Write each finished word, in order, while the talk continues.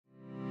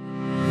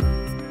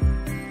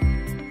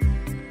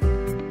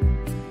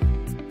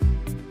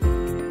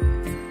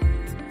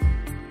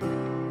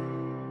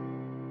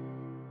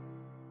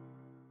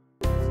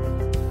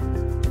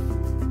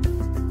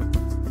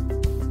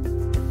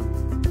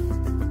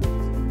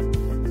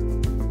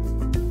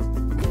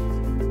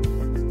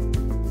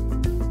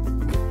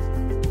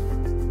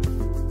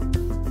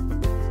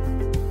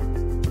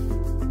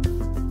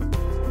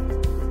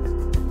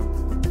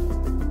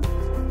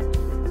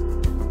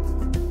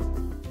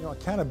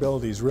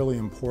accountability is really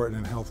important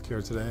in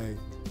healthcare today.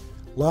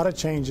 A lot of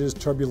changes,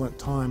 turbulent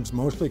times,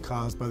 mostly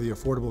caused by the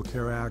Affordable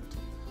Care Act,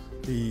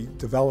 the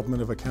development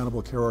of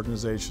accountable care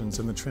organizations,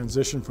 and the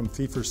transition from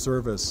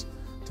fee-for-service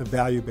to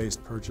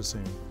value-based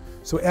purchasing.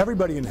 So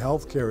everybody in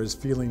healthcare is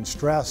feeling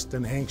stressed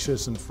and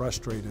anxious and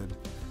frustrated.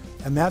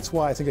 And that's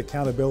why I think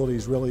accountability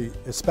is really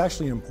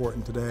especially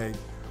important today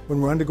when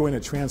we're undergoing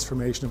a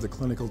transformation of the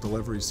clinical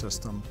delivery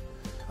system.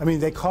 I mean,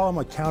 they call them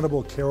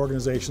accountable care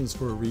organizations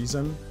for a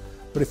reason,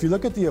 but if you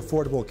look at the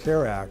Affordable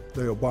Care Act,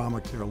 the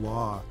Obamacare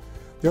law,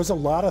 there's a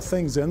lot of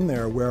things in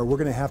there where we're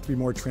going to have to be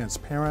more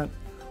transparent.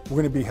 We're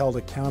going to be held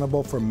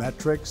accountable for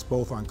metrics,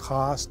 both on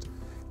cost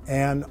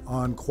and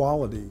on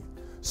quality.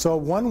 So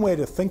one way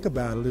to think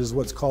about it is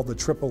what's called the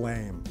triple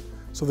aim.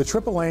 So the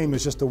triple aim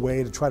is just a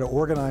way to try to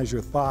organize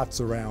your thoughts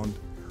around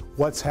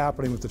what's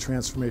happening with the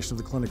transformation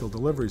of the clinical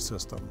delivery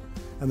system.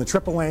 And the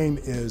triple aim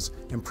is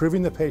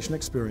improving the patient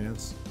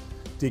experience,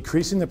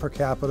 decreasing the per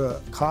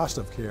capita cost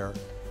of care,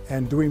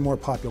 and doing more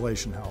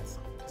population health.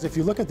 If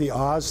you look at the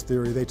Oz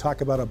theory, they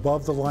talk about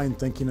above-the-line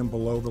thinking and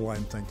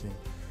below-the-line thinking.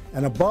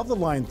 And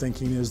above-the-line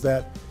thinking is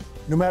that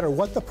no matter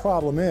what the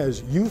problem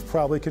is, you've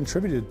probably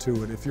contributed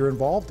to it if you're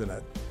involved in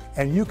it.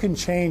 And you can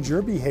change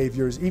your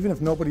behaviors even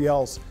if nobody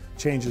else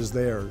changes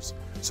theirs.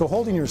 So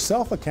holding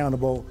yourself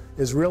accountable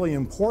is really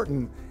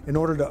important in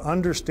order to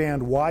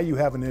understand why you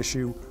have an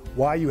issue,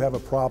 why you have a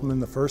problem in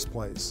the first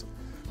place.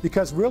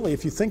 Because really,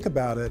 if you think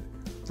about it,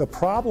 the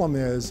problem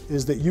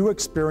is that you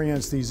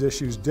experience these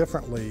issues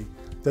differently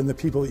than the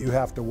people that you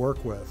have to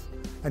work with.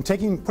 And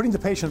putting the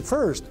patient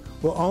first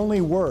will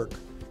only work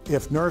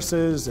if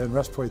nurses and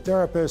respiratory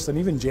therapists and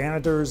even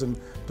janitors and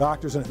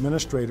doctors and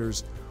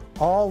administrators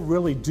all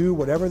really do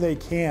whatever they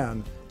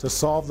can to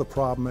solve the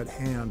problem at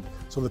hand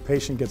so the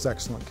patient gets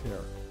excellent care.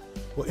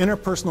 Well,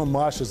 interpersonal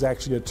mush is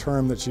actually a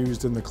term that's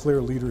used in the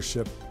clear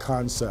leadership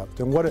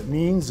concept. And what it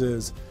means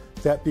is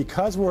that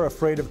because we're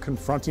afraid of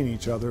confronting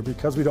each other,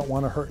 because we don't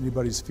want to hurt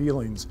anybody's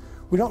feelings,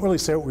 we don't really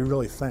say what we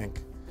really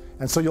think.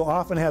 And so you'll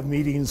often have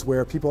meetings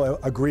where people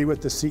agree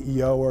with the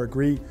CEO or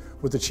agree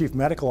with the chief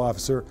medical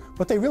officer,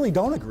 but they really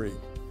don't agree.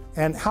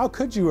 And how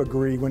could you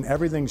agree when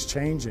everything's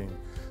changing?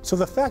 So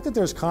the fact that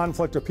there's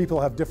conflict or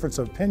people have difference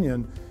of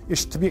opinion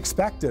is to be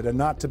expected and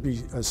not to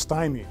be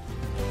stymied.